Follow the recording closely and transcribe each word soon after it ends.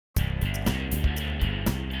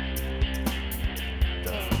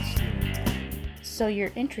So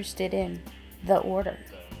you're interested in the Order.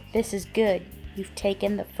 This is good. You've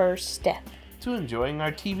taken the first step. To enjoying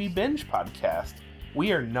our TV binge podcast.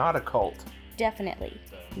 We are not a cult. Definitely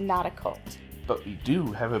not a cult. But we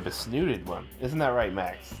do have a besnooted one. Isn't that right,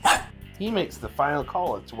 Max? He makes the final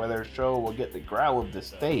call as to whether a show will get the growl of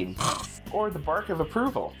disdain or the bark of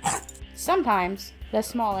approval. Sometimes, the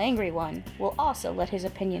small angry one will also let his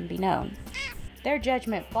opinion be known. Their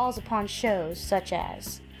judgment falls upon shows such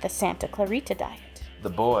as The Santa Clarita Diet, The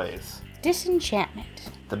Boys, Disenchantment,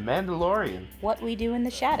 The Mandalorian, What We Do in the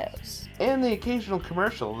Shadows, and the occasional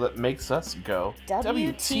commercial that makes us go,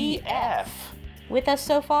 WTF. With us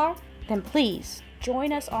so far? Then please,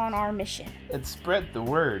 join us on our mission. And spread the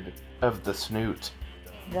word of the Snoot.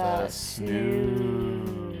 The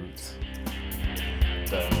Snoot.